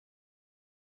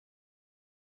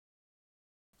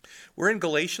We're in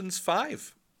Galatians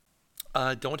 5.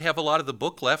 Don't have a lot of the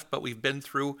book left, but we've been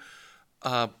through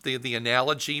the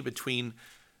analogy between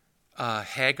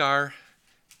Hagar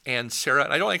and Sarah.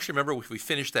 And I don't actually remember if we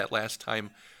finished that last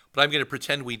time, but I'm going to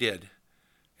pretend we did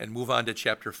and move on to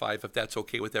chapter 5 if that's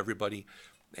okay with everybody.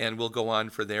 And we'll go on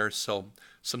for there. So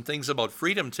some things about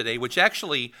freedom today, which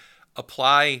actually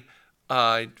apply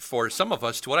for some of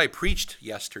us to what I preached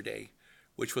yesterday,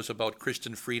 which was about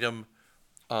Christian freedom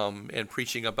and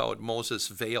preaching about Moses'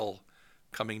 veil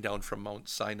coming down from Mount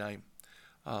Sinai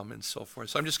and so forth.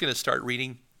 So I'm just going to start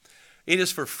reading. It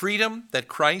is for freedom that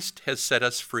Christ has set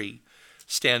us free.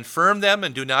 Stand firm then,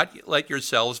 and do not let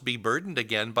yourselves be burdened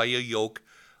again by a yoke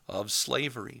of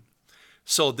slavery.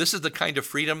 So this is the kind of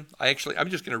freedom. I'm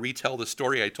just going to retell the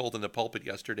story I told in the pulpit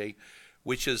yesterday,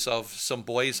 which is of some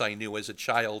boys I knew as a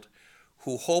child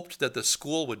who hoped that the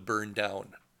school would burn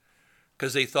down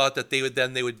because they thought that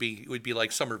it would be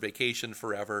like summer vacation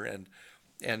forever.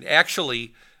 And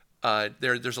actually,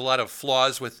 there's a lot of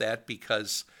flaws with that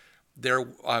because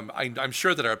I'm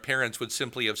sure that our parents would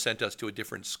simply have sent us to a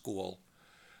different school.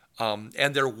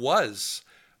 And there was,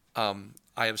 I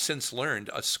have since learned,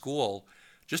 a school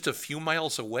just a few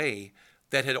miles away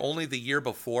that had only the year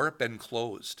before been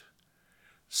closed.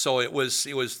 So it was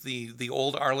the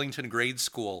old Arlington Grade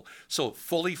School. So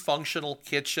fully functional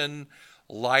kitchen,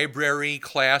 library,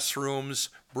 classrooms,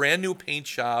 brand new paint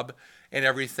job and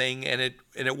everything, and it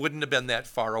wouldn't have been that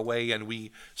far away. And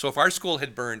so if our school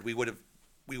had burned, we would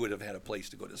have had a place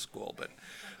to go to school.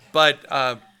 But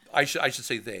I should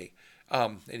say they.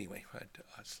 Anyway,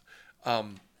 us.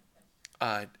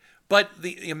 But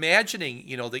the imagining,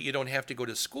 that you don't have to go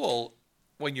to school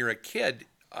when you're a kid,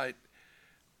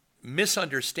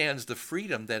 misunderstands the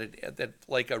freedom that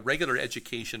like a regular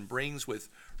education brings with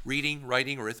reading,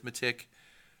 writing, arithmetic,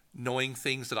 knowing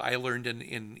things that I learned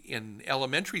in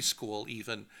elementary school,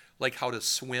 even like how to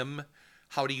swim,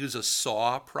 how to use a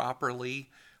saw properly,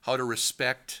 how to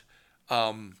respect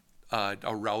a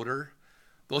router.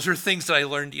 Those are things that I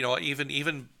learned,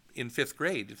 even in sixth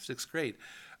grade,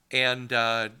 and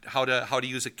how to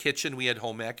use a kitchen. We had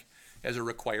home ec as a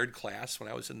required class when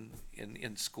I was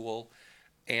in school,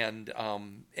 and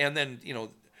then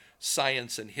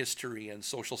science and history and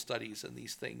social studies and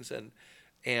these things,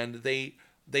 and they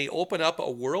open up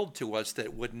a world to us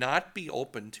that would not be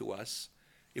open to us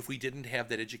if we didn't have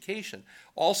that education.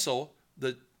 Also,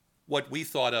 what we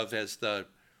thought of as the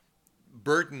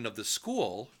burden of the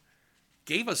school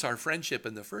gave us our friendship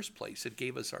in the first place. It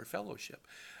gave us our fellowship.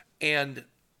 And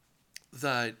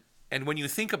when you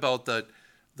think about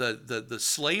the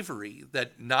slavery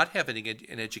that not having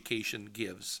an education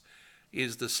gives,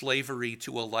 is the slavery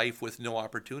to a life with no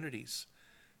opportunities.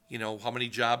 How many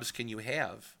jobs can you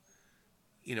have?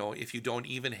 If you don't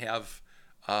even have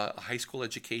a high school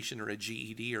education or a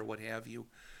GED or what have you.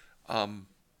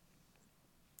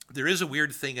 There is a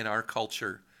weird thing in our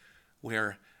culture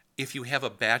where if you have a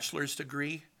bachelor's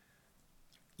degree,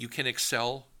 you can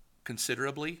excel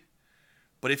considerably.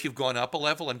 But if you've gone up a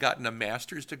level and gotten a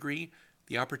master's degree,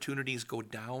 the opportunities go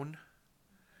down.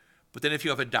 But then if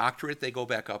you have a doctorate, they go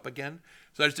back up again.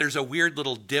 So there's a weird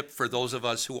little dip for those of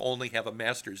us who only have a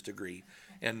master's degree.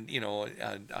 And,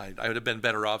 I would have been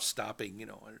better off stopping,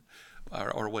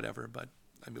 or whatever. But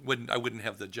I wouldn't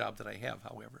have the job that I have,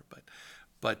 however.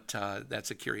 But that's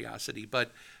a curiosity.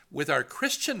 But with our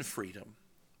Christian freedom,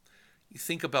 you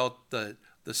think about the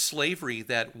slavery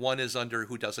that one is under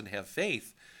who doesn't have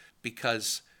faith,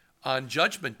 because on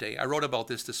Judgment Day, I wrote about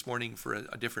this morning for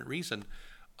a different reason.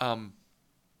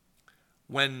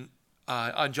 When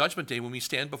on Judgment Day, when we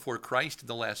stand before Christ in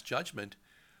the Last Judgment,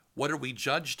 what are we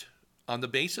judged on the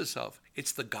basis of?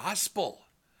 It's the gospel.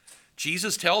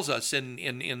 Jesus tells us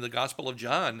in the Gospel of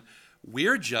John,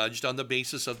 we're judged on the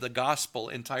basis of the gospel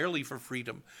entirely for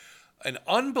freedom. An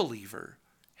unbeliever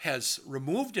has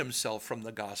removed himself from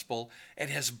the gospel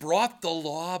and has brought the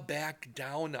law back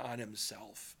down on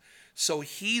himself. So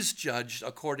he's judged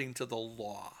according to the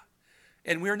law.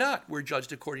 And we're not. We're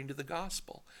judged according to the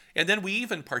gospel. And then we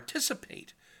even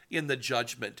participate in the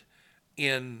judgment.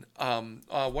 In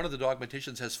one of the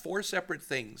dogmaticians has 4 separate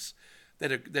things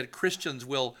that Christians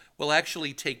will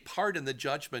actually take part in the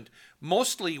judgment,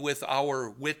 mostly with our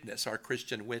witness, our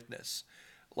Christian witness.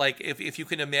 Like if you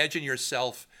can imagine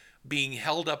yourself being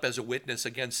held up as a witness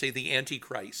against, say, the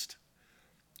Antichrist.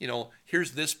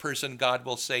 Here's this person, God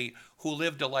will say, who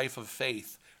lived a life of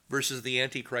faith, versus the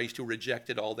Antichrist who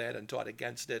rejected all that and taught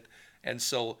against it. And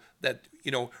so that,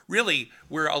 really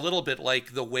we're a little bit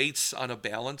like the weights on a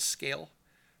balance scale.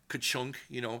 Ka-chunk,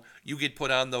 you get put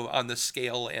on the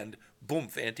scale and boom,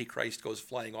 Antichrist goes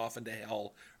flying off into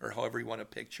hell, or however you want to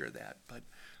picture that. But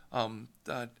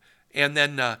And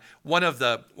then one of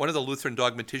the Lutheran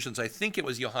dogmaticians, I think it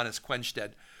was Johannes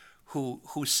Quenstedt,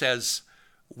 who says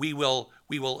we will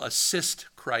assist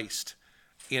Christ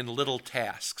in little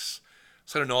tasks.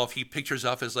 So I don't know if he pictures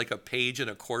up as like a page in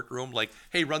a courtroom, like,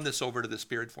 hey, run this over to the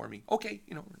Spirit for me. Okay,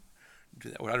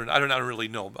 I don't really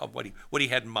know what he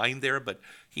had in mind there, but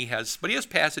he has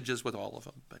passages with all of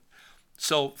them. But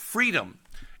so freedom,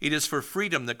 it is for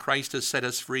freedom that Christ has set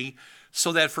us free,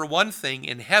 so that for one thing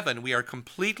in heaven we are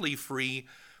completely free,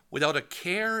 without a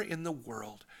care in the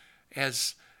world,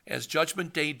 as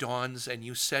Judgment Day dawns and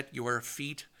you set your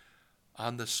feet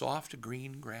on the soft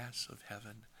green grass of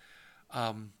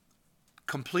heaven,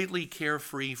 completely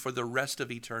carefree for the rest of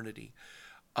eternity.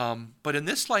 But in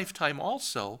this lifetime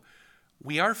also,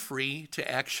 we are free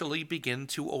to actually begin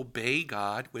to obey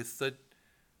God with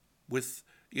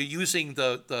using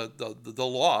the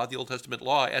law, the Old Testament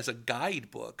law, as a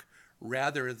guidebook,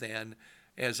 rather than,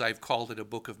 as I've called it, a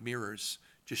book of mirrors,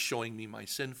 just showing me my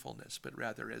sinfulness, but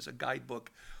rather as a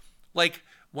guidebook. Like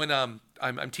when I'm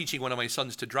teaching one of my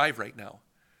sons to drive right now,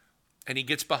 and he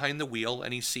gets behind the wheel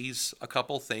and he sees a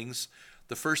couple things.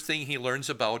 The first thing he learns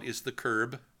about is the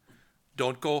curb.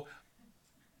 Don't go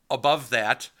above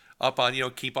that. Up on,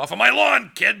 keep off of my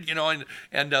lawn, kid,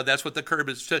 and that's what the curb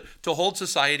is, to hold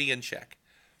society in check.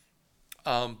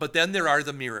 But then there are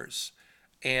the mirrors,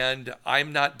 and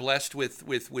I'm not blessed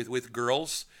with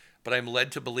girls, but I'm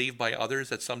led to believe by others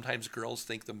that sometimes girls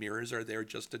think the mirrors are there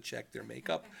just to check their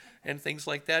makeup and things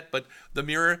like that. But the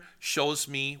mirror shows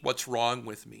me what's wrong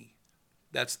with me.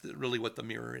 That's really what the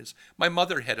mirror is. My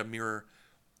mother had a mirror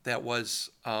that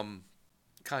was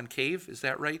concave, is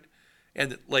that right?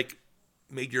 And like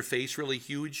made your face really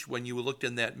huge when you looked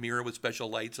in that mirror with special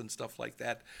lights and stuff like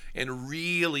that, and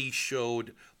really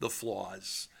showed the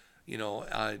flaws,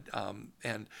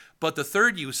 but the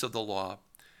third use of the law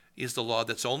is the law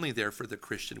that's only there for the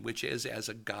Christian, which is as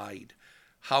a guide.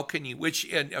 How can you,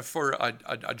 and for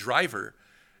a driver,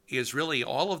 is really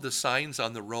all of the signs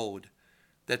on the road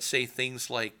that say things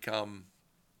like,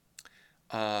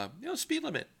 speed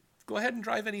limit. Go ahead and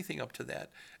drive anything up to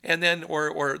that. And then,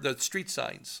 or the street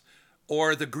signs,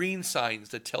 or the green signs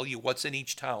that tell you what's in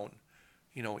each town.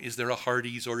 Is there a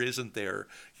Hardee's or isn't there?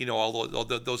 All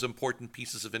those important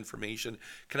pieces of information.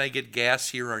 Can I get gas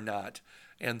here or not?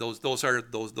 And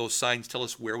those signs tell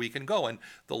us where we can go, and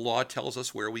the law tells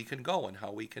us where we can go and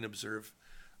how we can observe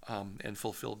and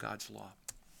fulfill God's law.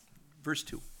 Verse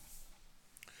 2.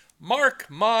 Mark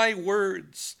my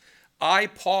words. I,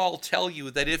 Paul, tell you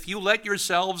that if you let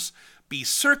yourselves be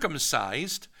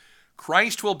circumcised,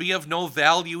 Christ will be of no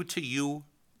value to you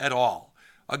at all.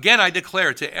 Again, I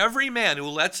declare to every man who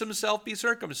lets himself be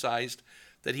circumcised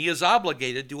that he is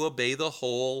obligated to obey the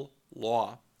whole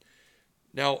law.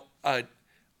 Now,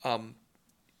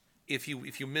 if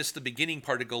you miss the beginning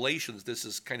part of Galatians, this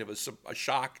is kind of a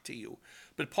shock to you.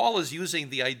 But Paul is using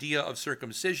the idea of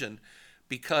circumcision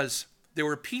because there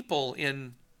were people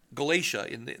in Galatia,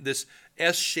 in this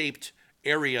S-shaped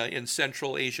area in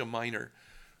Central Asia Minor,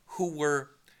 who were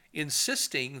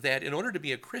insisting that in order to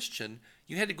be a Christian,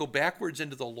 you had to go backwards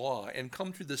into the law and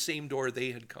come through the same door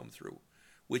they had come through,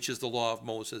 which is the law of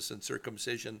Moses and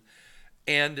circumcision.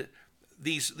 And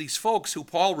these folks who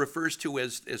Paul refers to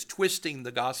as twisting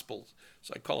the gospel,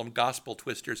 so I call them gospel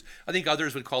twisters. I think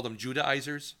others would call them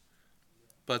Judaizers,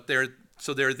 but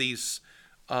they're these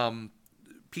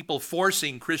people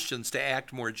forcing Christians to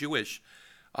act more Jewish,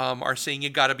 are saying you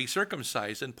got to be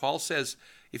circumcised. And Paul says,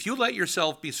 if you let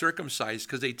yourself be circumcised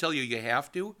because they tell you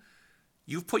have to,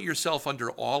 you've put yourself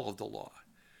under all of the law.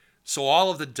 So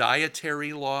all of the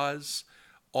dietary laws,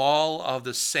 all of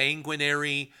the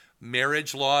sanguinary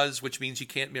marriage laws, which means you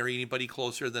can't marry anybody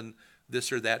closer than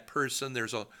this or that person. There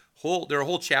are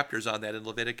whole chapters on that in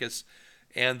Leviticus,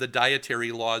 and the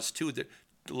dietary laws too.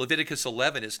 Leviticus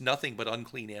 11 is nothing but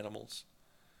unclean animals.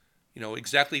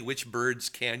 Exactly which birds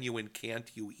can you and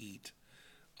can't you eat,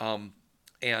 and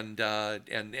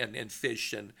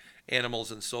fish and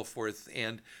animals and so forth,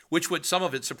 and some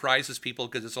of it surprises people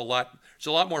because there's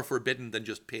a lot more forbidden than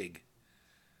just pig.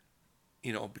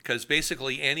 Because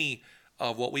basically any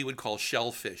of what we would call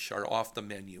shellfish are off the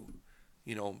menu.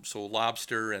 So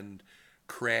lobster and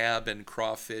crab and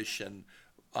crawfish and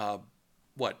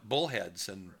bullheads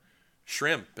and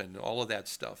shrimp and all of that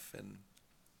stuff. And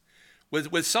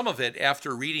with some of it,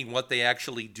 after reading what they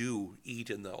actually do eat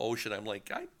in the ocean, I'm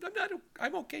like,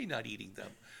 I'm okay not eating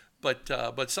them.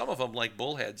 But some of them, like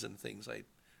bullheads and things, I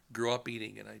grew up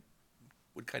eating, and I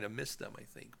would kind of miss them, I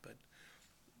think. But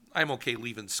I'm okay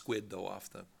leaving squid though off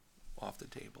the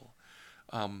table.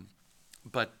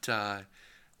 But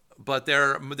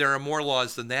there are more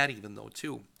laws than that even though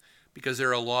too. because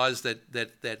there are laws that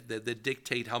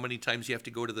dictate how many times you have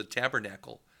to go to the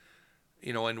tabernacle,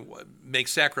 and make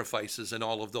sacrifices and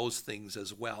all of those things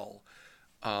as well.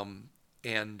 And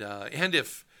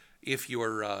if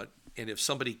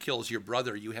somebody kills your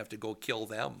brother, you have to go kill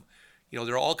them.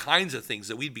 There are all kinds of things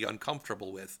that we'd be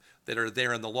uncomfortable with that are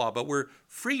there in the law, but we're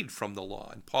freed from the law.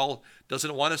 And Paul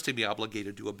doesn't want us to be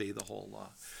obligated to obey the whole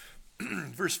law.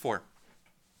 Verse 4.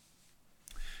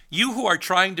 You who are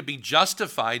trying to be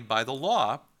justified by the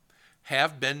law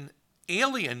have been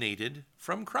alienated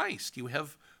from Christ. You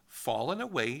have fallen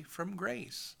away from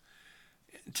grace.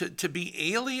 To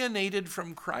be alienated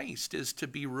from Christ is to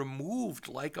be removed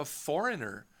like a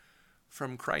foreigner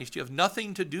from Christ. You have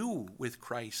nothing to do with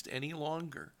Christ any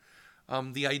longer.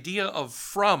 The idea of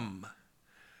from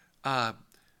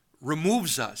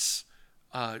removes us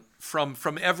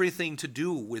from everything to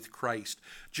do with Christ.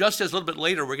 Just as a little bit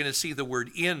later, we're going to see the word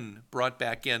in brought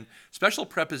back in. Special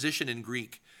preposition in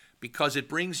Greek, because it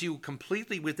brings you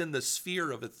completely within the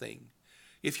sphere of a thing.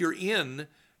 If you're in,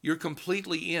 you're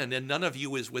completely in, and none of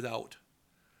you is without.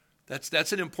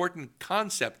 That's an important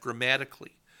concept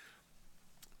grammatically.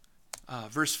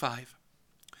 Verse 5.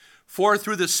 For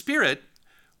through the Spirit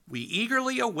we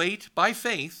eagerly await by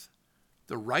faith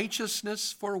the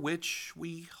righteousness for which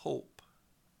we hope.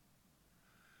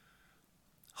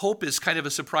 Hope is kind of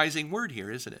a surprising word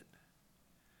here, isn't it?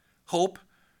 Hope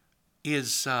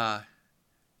is,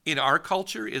 in our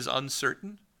culture, is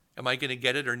uncertain. Am I going to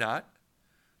get it or not?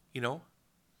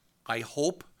 I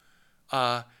hope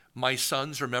my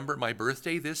sons remember my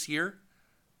birthday this year.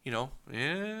 No,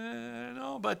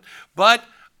 but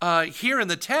here in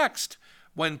the text,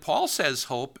 when Paul says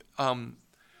hope,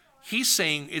 he's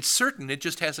saying it's certain, it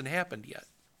just hasn't happened yet.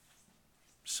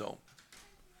 So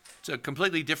it's a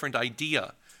completely different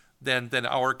idea than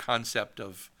our concept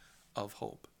of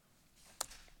hope.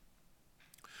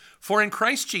 For in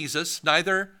Christ Jesus,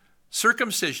 neither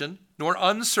circumcision nor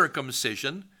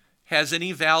uncircumcision has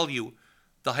any value.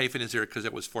 The hyphen is there because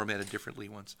it was formatted differently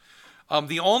once.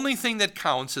 The only thing that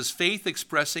counts is faith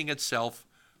expressing itself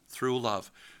through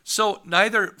love. So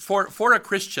neither, for a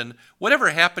Christian,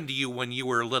 whatever happened to you when you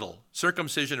were little,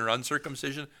 circumcision or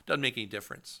uncircumcision, doesn't make any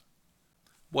difference.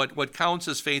 What counts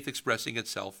is faith expressing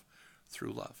itself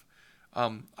through love.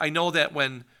 I know that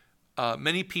when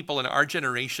many people in our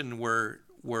generation were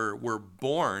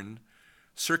born,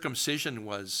 circumcision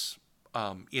was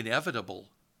inevitable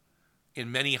in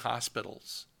many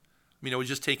hospitals. It was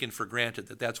just taken for granted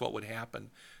that that's what would happen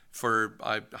for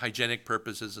hygienic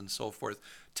purposes and so forth.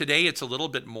 Today, it's a little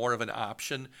bit more of an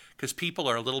option because people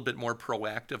are a little bit more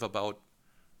proactive about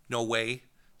no way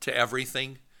to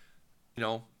everything,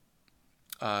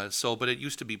 but it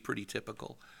used to be pretty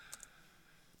typical.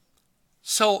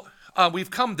 So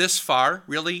we've come this far,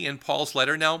 really, in Paul's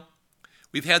letter now.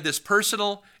 We've had this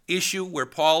personal issue where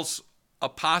Paul's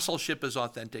apostleship is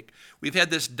authentic. We've had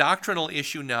this doctrinal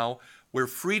issue now where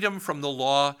freedom from the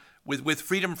law, with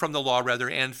freedom from the law rather,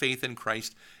 and faith in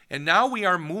Christ. And now we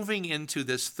are moving into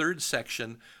this third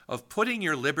section of putting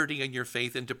your liberty and your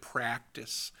faith into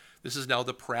practice. This is now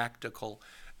the practical.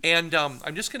 And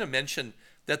I'm just going to mention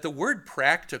that the word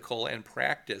practical and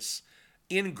practice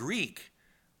in Greek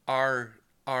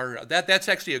that's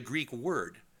actually a Greek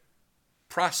word.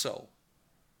 Praso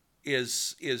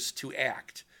is to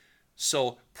act.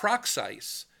 So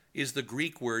praxis is the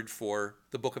Greek word for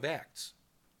the book of Acts.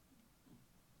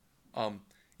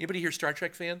 Anybody here Star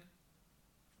Trek fan?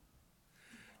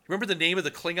 Remember the name of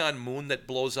the Klingon moon that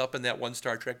blows up in that one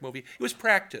Star Trek movie? It was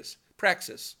Praxis,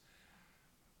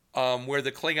 where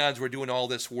the Klingons were doing all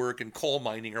this work and coal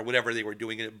mining or whatever they were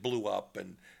doing, and it blew up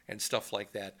and stuff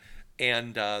like that.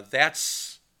 And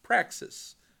that's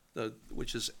praxis,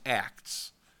 which is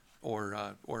acts,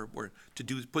 or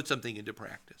to put something into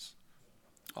practice.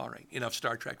 All right, enough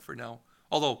Star Trek for now.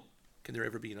 Although, can there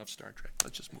ever be enough Star Trek?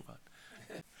 Let's just move on.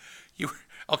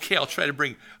 Okay, I'll try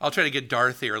to get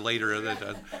Darth here later.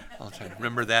 I'll try to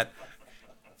remember that.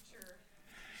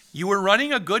 You were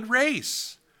running a good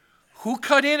race. Who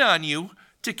cut in on you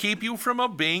to keep you from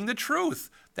obeying the truth?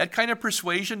 That kind of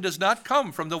persuasion does not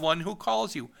come from the one who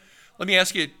calls you. Let me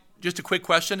ask you just a quick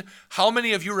question. How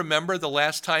many of you remember the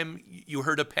last time you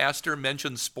heard a pastor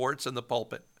mention sports in the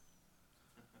pulpit?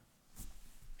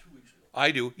 2 weeks ago.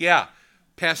 I do, yeah.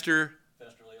 Pastor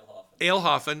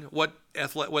Ailhoffen. What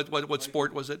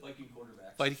sport was it? Viking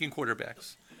quarterbacks. Viking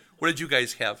quarterbacks. What did you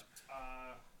guys have?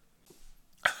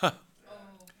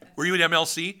 Were you at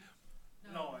MLC?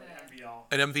 No, at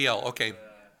MVL. At MVL, okay.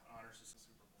 Honors Super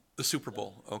Bowl. The Super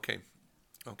Bowl, okay.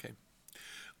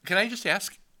 Can I just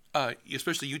ask,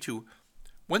 especially you two,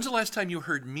 when's the last time you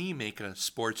heard me make a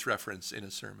sports reference in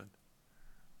a sermon?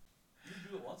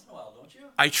 once in a while, don't you?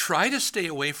 I try to stay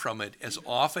away from it as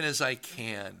often as I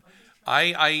can.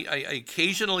 I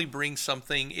occasionally bring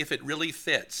something if it really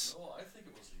fits. Oh, I think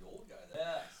it was the old guy.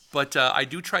 Yes. But I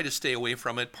do try to stay away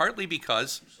from it, partly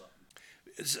because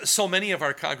so many of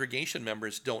our congregation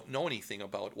members don't know anything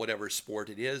about whatever sport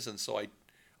it is, and so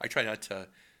I try not to.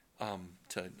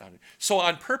 So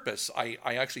on purpose, I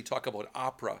actually talk about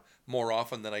opera more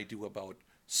often than I do about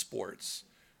sports,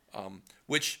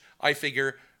 which I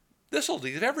figure this will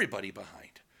leave everybody behind.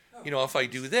 If I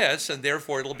do this, and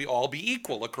therefore it'll all be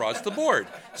equal across the board.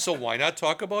 So why not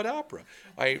talk about opera?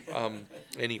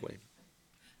 Anyway.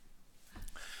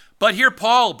 But here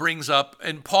Paul brings up,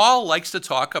 and Paul likes to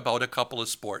talk about a couple of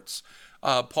sports.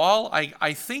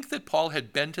 I think that Paul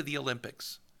had been to the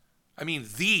Olympics. I mean,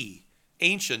 the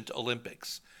ancient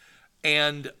Olympics.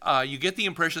 And you get the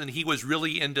impression that he was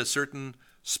really into certain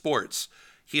sports.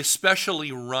 He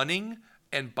especially running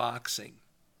and boxing.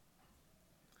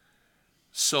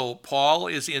 So Paul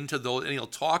is into those, and he'll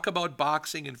talk about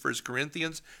boxing in 1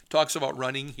 Corinthians, talks about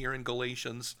running here in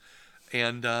Galatians,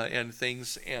 and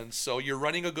things. And so you're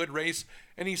running a good race,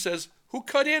 and he says, "Who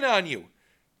cut in on you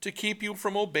to keep you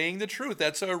from obeying the truth?"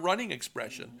 That's a running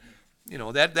expression.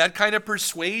 That kind of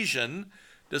persuasion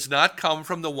does not come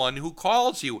from the one who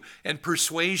calls you. And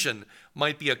persuasion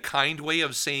might be a kind way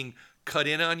of saying cut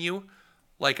in on you.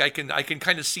 Like I can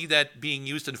kind of see that being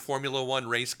used in Formula One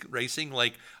racing.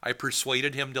 Like I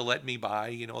persuaded him to let me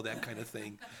by, that kind of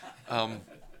thing,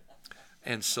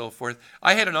 and so forth.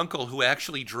 I had an uncle who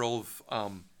actually drove,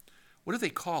 what are they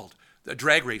called? The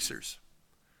drag racers.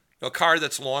 A car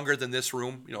that's longer than this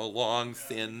room. Long,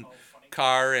 thin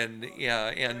car, and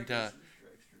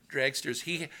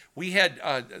dragsters. We had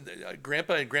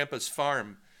Grandma and Grandpa's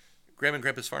farm. Grandma and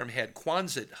Grandpa's farm had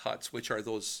Quonset huts, which are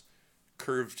those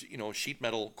curved, sheet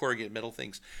metal, corrugated metal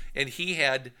things. And he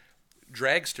had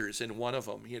dragsters in one of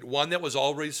them. He had one that was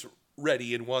always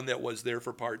ready and one that was there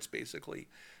for parts, basically.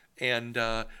 And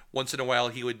once in a while,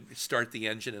 he would start the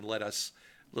engine and let us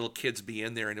little kids be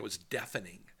in there, and it was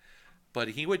deafening. But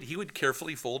he would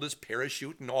carefully fold his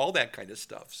parachute and all that kind of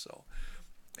stuff. So,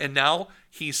 and now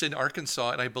he's in Arkansas,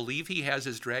 and I believe he has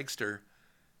his dragster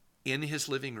in his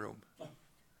living room.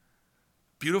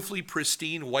 Beautifully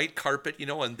pristine white carpet,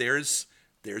 and there's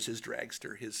his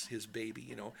dragster, his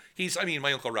baby,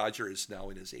 my Uncle Roger is now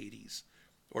in his 80s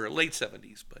or late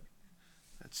 70s, but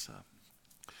that's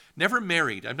never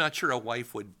married. I'm not sure a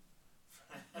wife would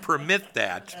permit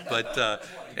that, but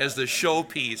as the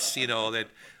showpiece, that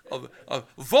a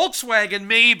Volkswagen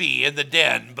maybe in the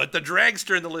den, but the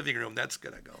dragster in the living room, that's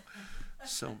gonna go.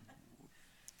 So,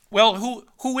 well,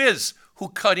 who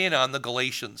cut in on the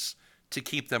Galatians to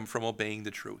keep them from obeying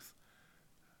the truth?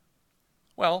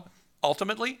 Well,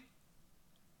 ultimately,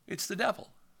 it's the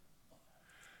devil.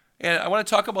 And I want to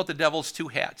talk about the devil's two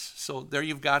hats. So there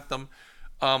you've got them.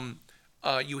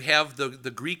 You have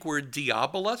the Greek word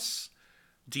diabolos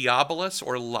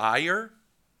or liar,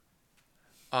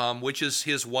 which is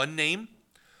his one name.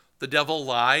 The devil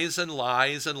lies and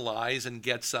lies and lies and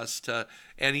gets us to,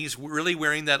 and he's really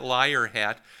wearing that liar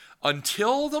hat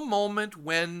until the moment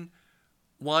when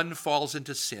one falls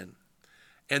into sin.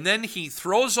 And then he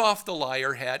throws off the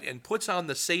liar hat and puts on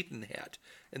the Satan hat.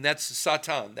 And that's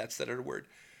Satan, that's that other word,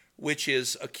 which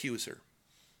is accuser.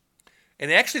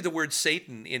 And actually the word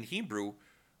Satan in Hebrew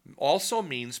also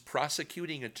means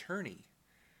prosecuting attorney.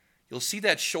 You'll see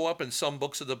that show up in some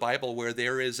books of the Bible where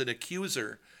there is an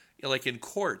accuser, like in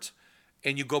court,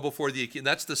 and you go before and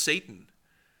that's the Satan.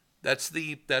 That's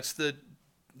the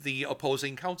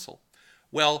opposing counsel.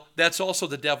 Well, that's also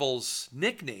the devil's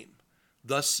nickname.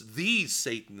 Thus, the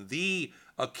Satan, the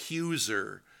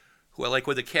accuser, who I like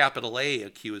with a capital A,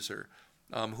 accuser,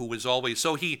 who was always,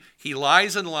 so he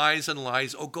lies and lies and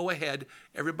lies. Oh, go ahead.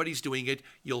 Everybody's doing it.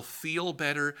 You'll feel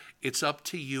better. It's up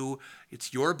to you.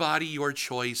 It's your body, your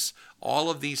choice, all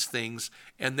of these things.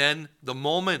 And then the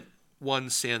moment one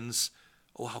sins,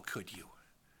 oh, how could you?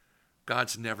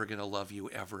 God's never going to love you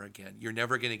ever again. You're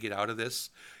never going to get out of this.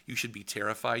 You should be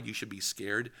terrified. You should be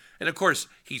scared. And of course,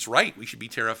 he's right. We should be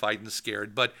terrified and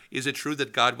scared. But is it true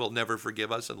that God will never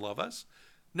forgive us and love us?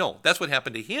 No, that's what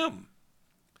happened to him.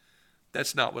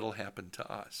 That's not what will happen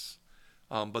to us.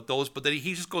 But then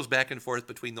he just goes back and forth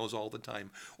between those all the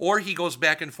time. Or he goes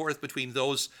back and forth between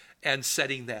those and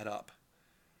setting that up.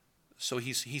 So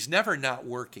he's never not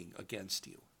working against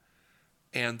you.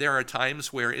 And there are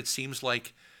times where it seems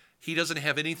like he doesn't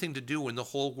have anything to do in the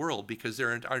whole world because there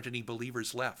aren't any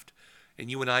believers left. And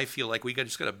you and I feel like we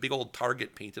just got a big old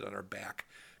target painted on our back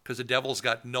because the devil's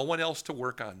got no one else to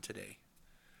work on today.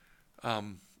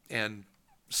 And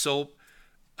so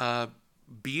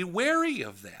be wary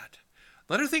of that.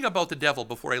 Another thing about the devil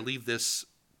before I leave this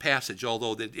passage,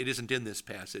 although it isn't in this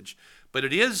passage, but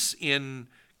it is in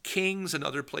Kings and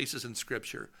other places in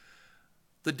Scripture.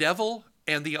 The devil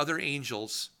and the other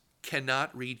angels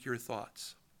cannot read your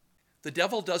thoughts. The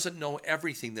devil doesn't know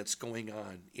everything that's going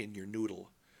on in your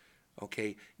noodle.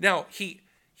 Okay? Now, he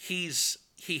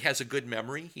has a good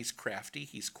memory. He's crafty.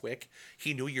 He's quick.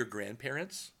 He knew your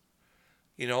grandparents,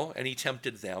 and he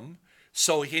tempted them.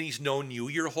 So he's known you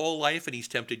your whole life, and he's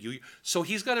tempted you. So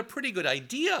he's got a pretty good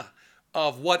idea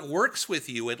of what works with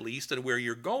you, at least, and where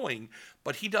you're going.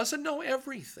 But he doesn't know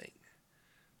everything.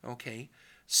 Okay?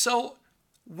 So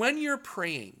when you're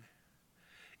praying,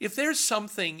 if there's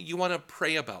something you want to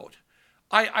pray about,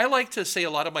 I like to say a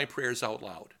lot of my prayers out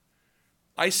loud.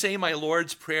 I say my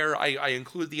Lord's Prayer. I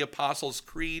include the Apostles'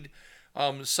 Creed.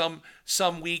 Some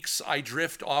weeks I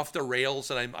drift off the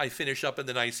rails and I finish up in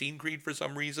the Nicene Creed for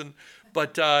some reason.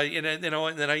 But and then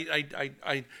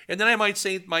I might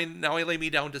say now I lay me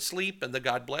down to sleep and the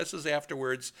God blesses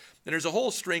afterwards. And there's a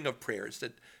whole string of prayers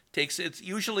that it's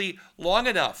usually long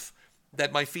enough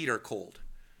that my feet are cold.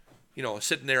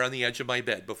 Sitting there on the edge of my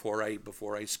bed before I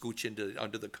scooch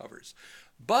under the covers.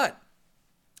 But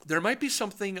there might be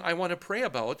something I want to pray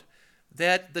about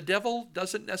that the devil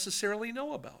doesn't necessarily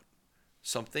know about.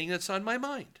 Something that's on my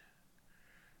mind.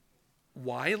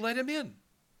 Why let him in?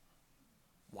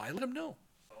 Why let him know?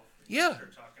 Yeah,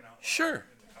 sure. In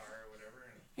the car or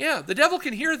whatever. Yeah, the devil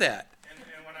can hear that. And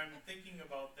when I'm thinking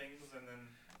about things and then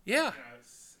Yeah,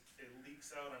 it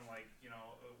leaks out, I'm like,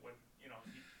 what,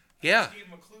 yeah. I just gave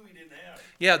him a clue he didn't have.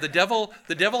 Yeah, the devil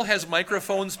has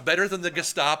microphones better than the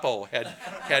Gestapo had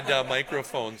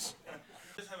microphones. I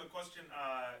just have a question.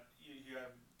 You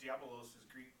have Diabolos is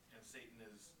Greek and Satan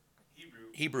is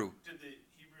Hebrew. Did the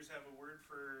Hebrews have a word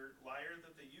for liar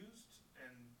that they used?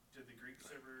 And did the Greeks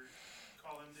ever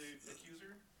call him the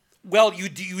accuser? Well, you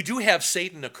do have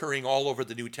Satan occurring all over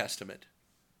the New Testament.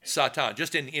 Satan,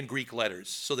 just in Greek letters.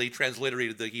 So they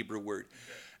transliterated the Hebrew word. Okay.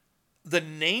 The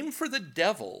name for the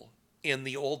devil in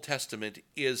the Old Testament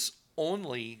is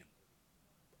only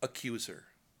accuser.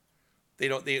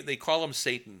 They call him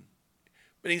Satan,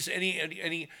 but he's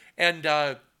enemy.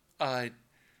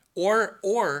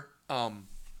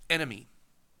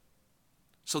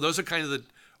 So those are kind of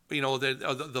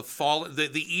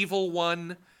the evil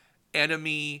one,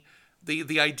 enemy.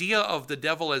 The idea of the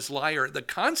devil as liar. The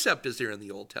concept is there in the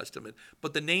Old Testament,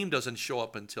 but the name doesn't show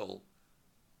up until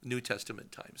New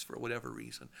Testament times for whatever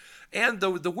reason. And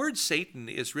the word Satan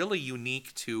is really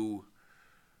unique to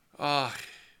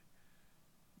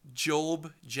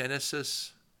Job,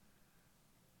 Genesis,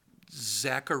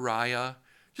 Zechariah,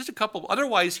 just a couple.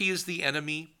 Otherwise, he is the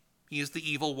enemy. He is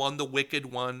the evil one, the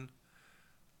wicked one,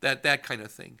 that kind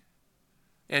of thing.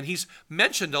 And he's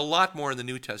mentioned a lot more in the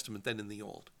New Testament than in the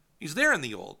Old. He's there in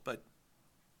the Old, but,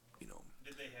 Did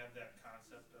they have that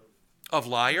concept of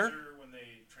liar? accuser when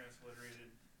they transliterated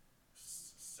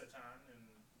Satan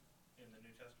in the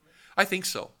New Testament? I think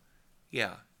so.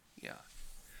 Yeah.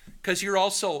 Because you're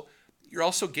also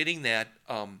getting that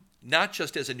not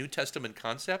just as a New Testament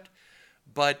concept,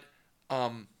 but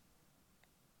after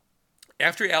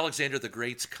Alexander the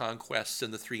Great's conquests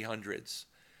in the 300s,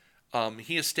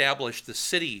 he established the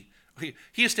city.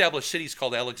 He established cities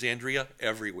called Alexandria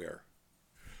everywhere.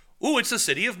 Ooh, it's the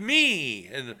city of me,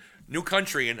 and new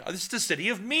country, and this is the city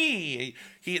of me.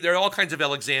 There are all kinds of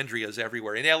Alexandrias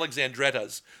everywhere, and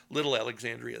Alexandretas, little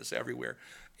Alexandrias everywhere.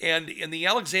 And in the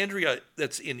Alexandria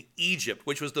that's in Egypt,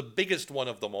 which was the biggest one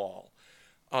of them all,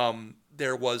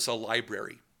 there was a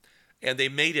library. And they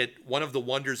made it one of the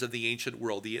wonders of the ancient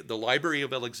world. The Library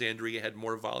of Alexandria had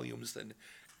more volumes than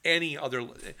any other,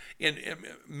 and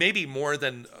maybe more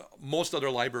than most other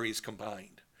libraries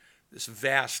combined. This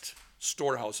vast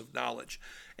storehouse of knowledge.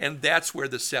 And that's where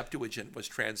the Septuagint was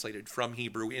translated from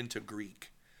Hebrew into Greek.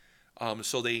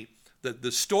 So the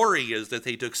story is that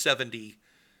they took 70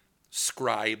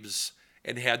 scribes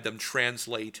and had them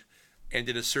translate, and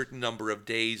in a certain number of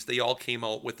days, they all came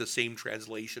out with the same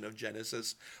translation of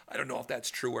Genesis. I don't know if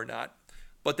that's true or not,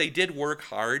 but they did work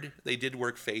hard. They did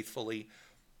work faithfully,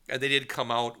 and they did come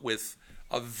out with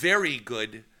a very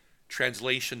good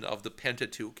translation of the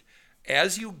Pentateuch.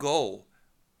 As you go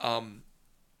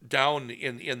down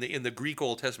in the Greek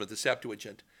Old Testament, the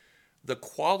Septuagint, the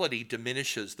quality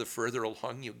diminishes the further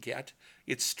along you get.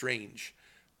 It's strange.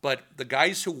 But the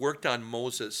guys who worked on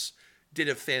Moses did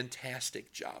a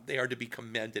fantastic job. They are to be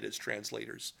commended as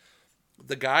translators.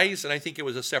 The guys, and I think it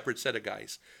was a separate set of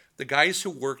guys, the guys who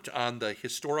worked on the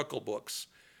historical books,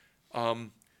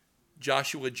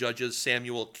 Joshua, Judges,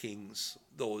 Samuel, Kings,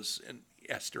 those, and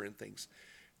Esther and things,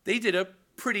 they did a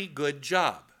pretty good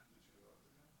job.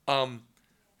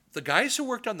 the guys who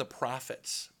worked on the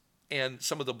prophets and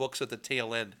some of the books at the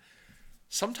tail end,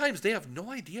 sometimes they have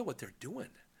no idea what they're doing.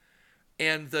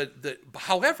 And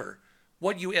however,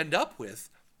 what you end up with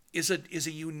is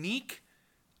a unique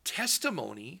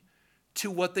testimony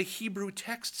to what the Hebrew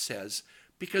text says,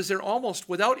 because they're almost,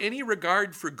 without any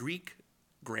regard for Greek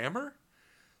grammar,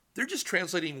 they're just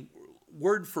translating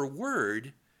word for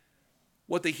word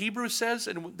what the Hebrew says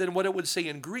and then what it would say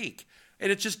in Greek.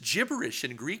 And it's just gibberish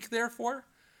in Greek, therefore.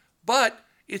 But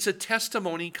it's a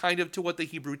testimony kind of to what the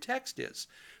Hebrew text is.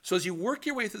 So as you work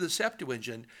your way through the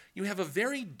Septuagint, you have a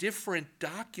very different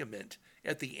document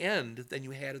at the end than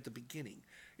you had at the beginning.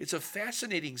 It's a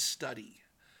fascinating study,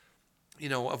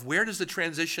 of where does the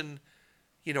transition,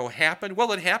 happen?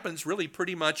 Well, it happens really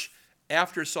pretty much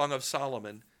after Song of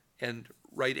Solomon and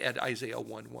right at Isaiah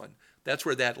 1:1. That's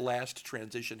where that last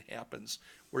transition happens,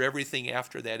 where everything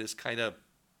after that is kind of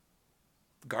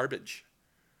garbage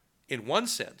in one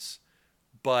sense,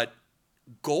 but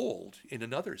gold in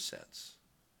another sense.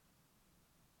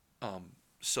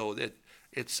 So that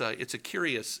it's a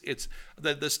curious,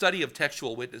 the study of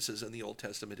textual witnesses in the Old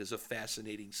Testament is a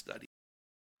fascinating study.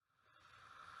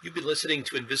 You've been listening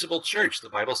to Invisible Church, the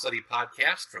Bible study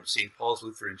podcast from St. Paul's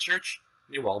Lutheran Church,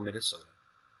 New Ulm, Minnesota.